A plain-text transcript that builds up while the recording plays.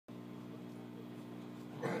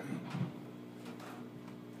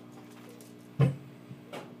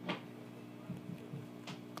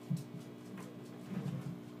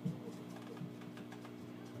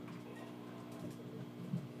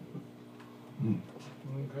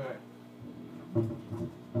Okay. You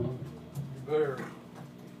better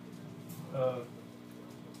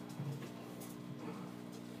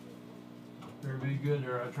better be good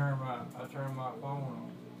there. I turn my phone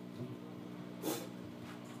on.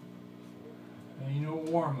 And you know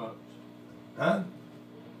warm-ups. Huh?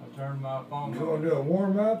 I turned my phone on. You gonna do a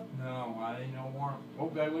warm-up? No, I ain't no warm.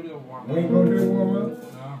 Okay, we do a warm-up. We ain't gonna do a warm-up?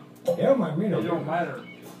 No. Yeah, might mean it don't matter.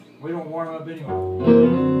 We don't warm up anyway.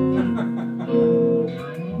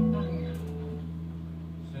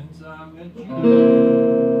 Since I met you.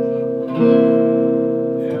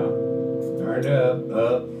 Yeah. Turn it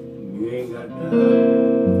up. You ain't got to.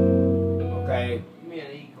 Okay. Give me an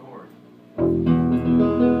E chord.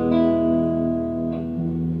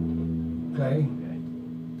 Okay.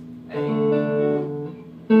 A.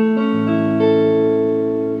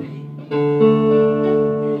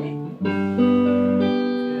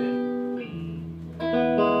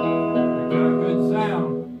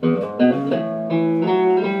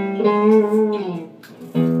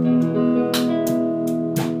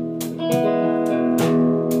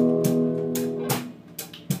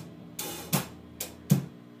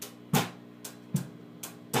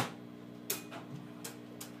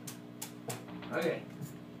 Okay.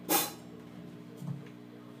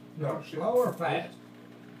 No, slow or fast?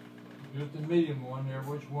 Just the medium one there.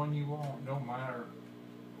 Which one you want? Don't matter.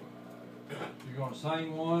 You gonna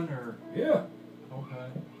sing one or? Yeah.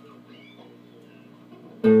 Okay.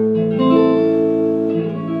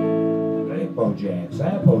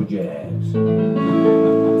 Sample jacks.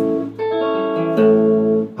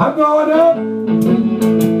 I'm going up, I'm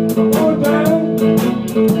going down,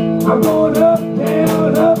 I'm going up,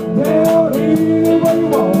 down, anywhere you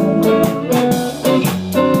want.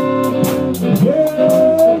 Yeah.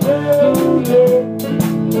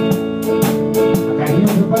 Okay,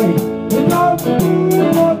 here's the bass. You got to do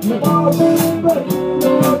what you want to do,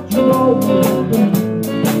 what you want to do.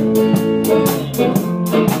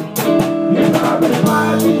 You got me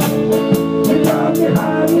sliding, you got me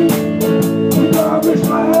hiding, you got me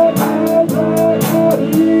slide,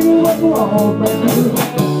 what you want, baby.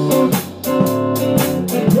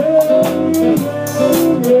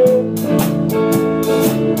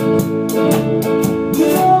 You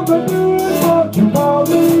got me doing what you want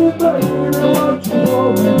me, baby, what you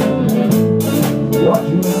want me to do. What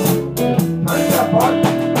you know, turn it up, partner.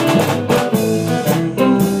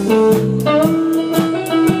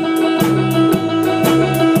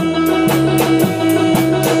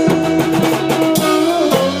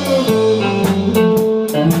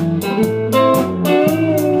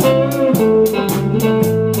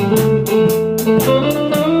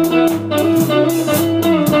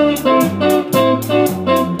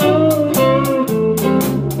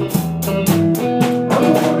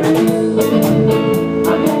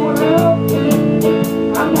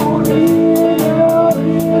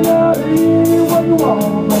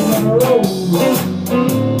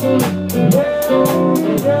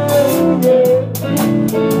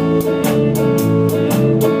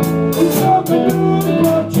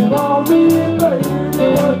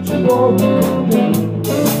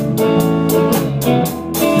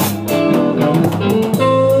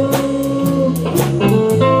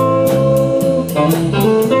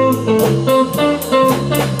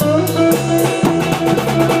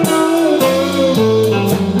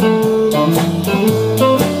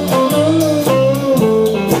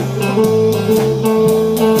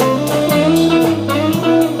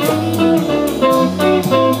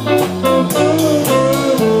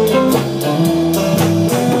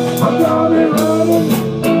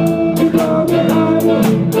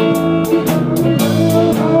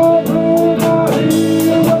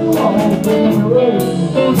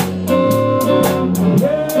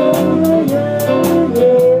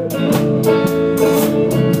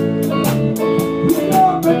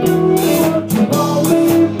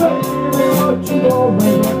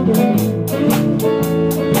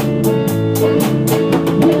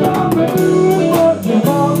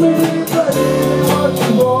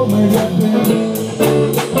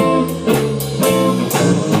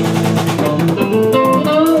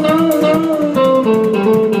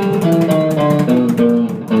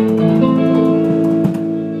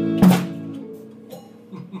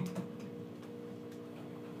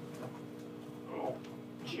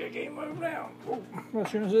 Shit, I can't move now. Oh, I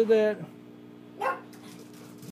shouldn't have said that.